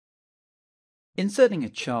Inserting a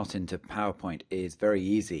chart into PowerPoint is very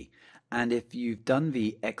easy, and if you've done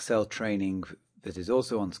the Excel training that is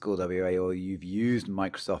also on School WA or you've used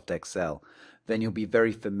Microsoft Excel, then you'll be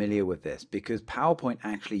very familiar with this because PowerPoint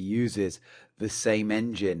actually uses the same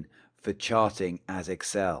engine for charting as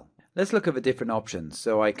Excel. Let's look at the different options.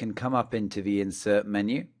 So I can come up into the Insert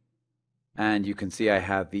menu, and you can see I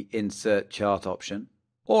have the Insert Chart option.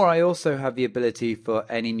 Or I also have the ability for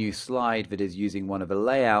any new slide that is using one of the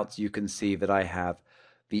layouts, you can see that I have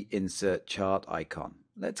the Insert Chart icon.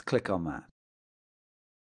 Let's click on that.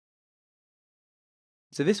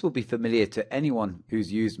 So this will be familiar to anyone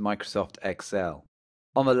who's used Microsoft Excel.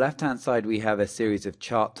 On the left-hand side we have a series of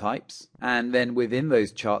chart types, and then within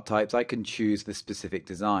those chart types I can choose the specific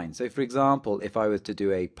design. So for example, if I was to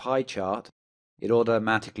do a pie chart, it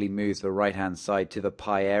automatically moves the right-hand side to the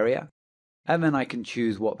pie area. And then I can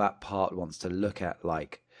choose what that part wants to look at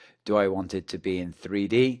like. Do I want it to be in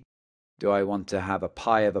 3D? Do I want to have a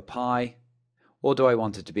pie of a pie? Or do I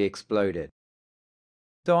want it to be exploded?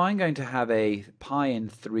 So I'm going to have a pie in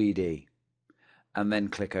 3D and then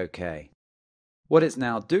click OK. What it's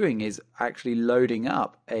now doing is actually loading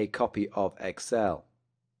up a copy of Excel.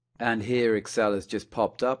 And here Excel has just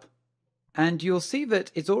popped up. And you'll see that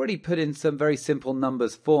it's already put in some very simple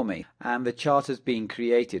numbers for me, and the chart has been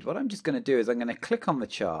created. What I'm just going to do is I'm going to click on the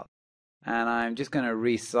chart, and I'm just going to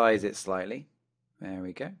resize it slightly. There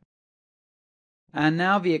we go. And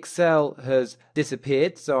now the Excel has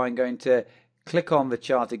disappeared, so I'm going to click on the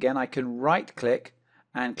chart again. I can right click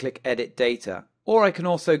and click Edit Data, or I can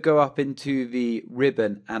also go up into the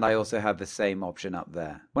ribbon, and I also have the same option up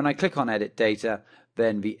there. When I click on Edit Data,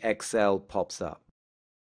 then the Excel pops up.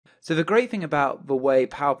 So the great thing about the way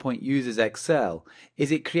PowerPoint uses Excel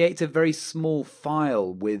is it creates a very small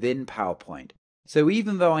file within PowerPoint. So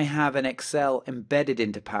even though I have an Excel embedded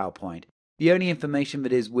into PowerPoint, the only information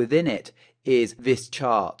that is within it is this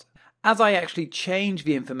chart. As I actually change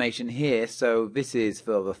the information here, so this is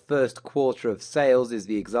for the first quarter of sales is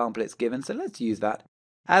the example it's given, so let's use that.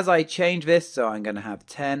 As I change this, so I'm going to have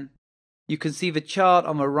 10, you can see the chart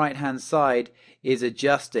on the right hand side is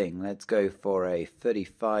adjusting. Let's go for a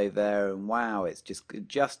 35 there, and wow, it's just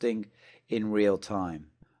adjusting in real time.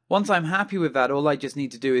 Once I'm happy with that, all I just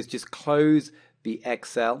need to do is just close the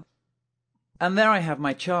Excel, and there I have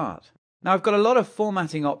my chart. Now I've got a lot of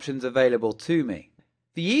formatting options available to me.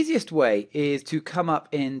 The easiest way is to come up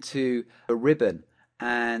into a ribbon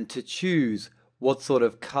and to choose what sort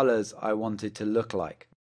of colors I want it to look like.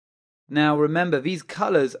 Now remember, these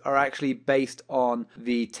colors are actually based on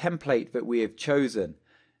the template that we have chosen.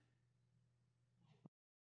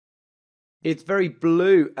 It's very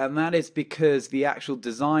blue, and that is because the actual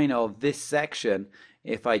design of this section,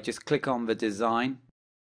 if I just click on the design,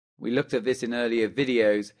 we looked at this in earlier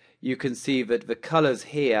videos, you can see that the colors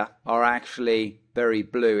here are actually very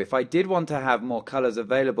blue. If I did want to have more colors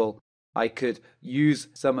available, I could use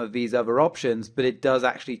some of these other options, but it does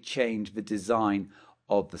actually change the design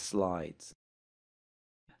of the slides.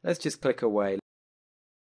 Let's just click away.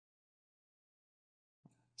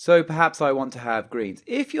 So perhaps I want to have greens.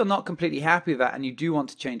 If you're not completely happy with that and you do want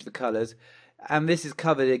to change the colors, and this is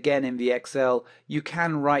covered again in the Excel, you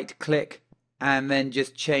can right click and then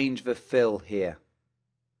just change the fill here.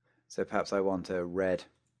 So perhaps I want a red.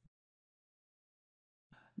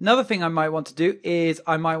 Another thing I might want to do is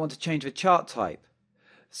I might want to change the chart type.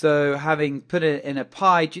 So having put it in a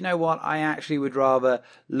pie, do you know what? I actually would rather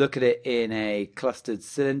look at it in a clustered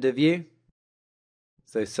cylinder view.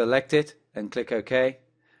 So select it and click OK,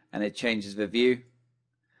 and it changes the view.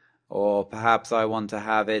 Or perhaps I want to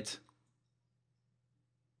have it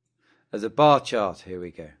as a bar chart. Here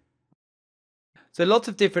we go. So lots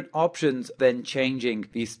of different options then changing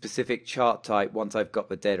the specific chart type once I've got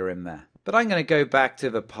the data in there. But I'm going to go back to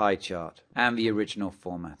the pie chart and the original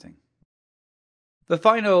formatting. The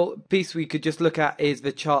final piece we could just look at is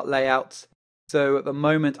the chart layouts. So at the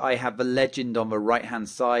moment I have the legend on the right hand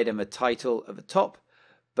side and the title at the top,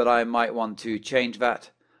 but I might want to change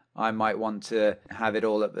that. I might want to have it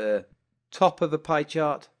all at the top of the pie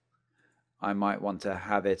chart. I might want to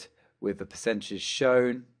have it with the percentages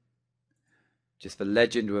shown, just the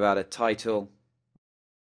legend without a title.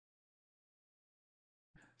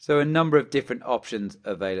 So a number of different options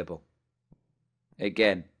available.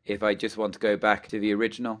 Again, if I just want to go back to the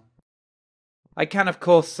original, I can of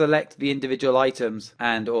course select the individual items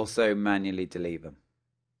and also manually delete them.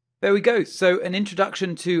 There we go. So an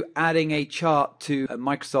introduction to adding a chart to a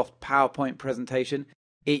Microsoft PowerPoint presentation.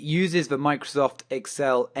 It uses the Microsoft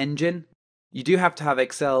Excel engine. You do have to have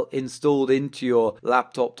Excel installed into your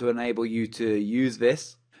laptop to enable you to use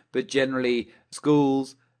this, but generally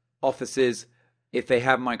schools, offices, If they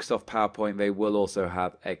have Microsoft PowerPoint, they will also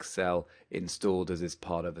have Excel installed as is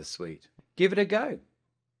part of the suite. Give it a go.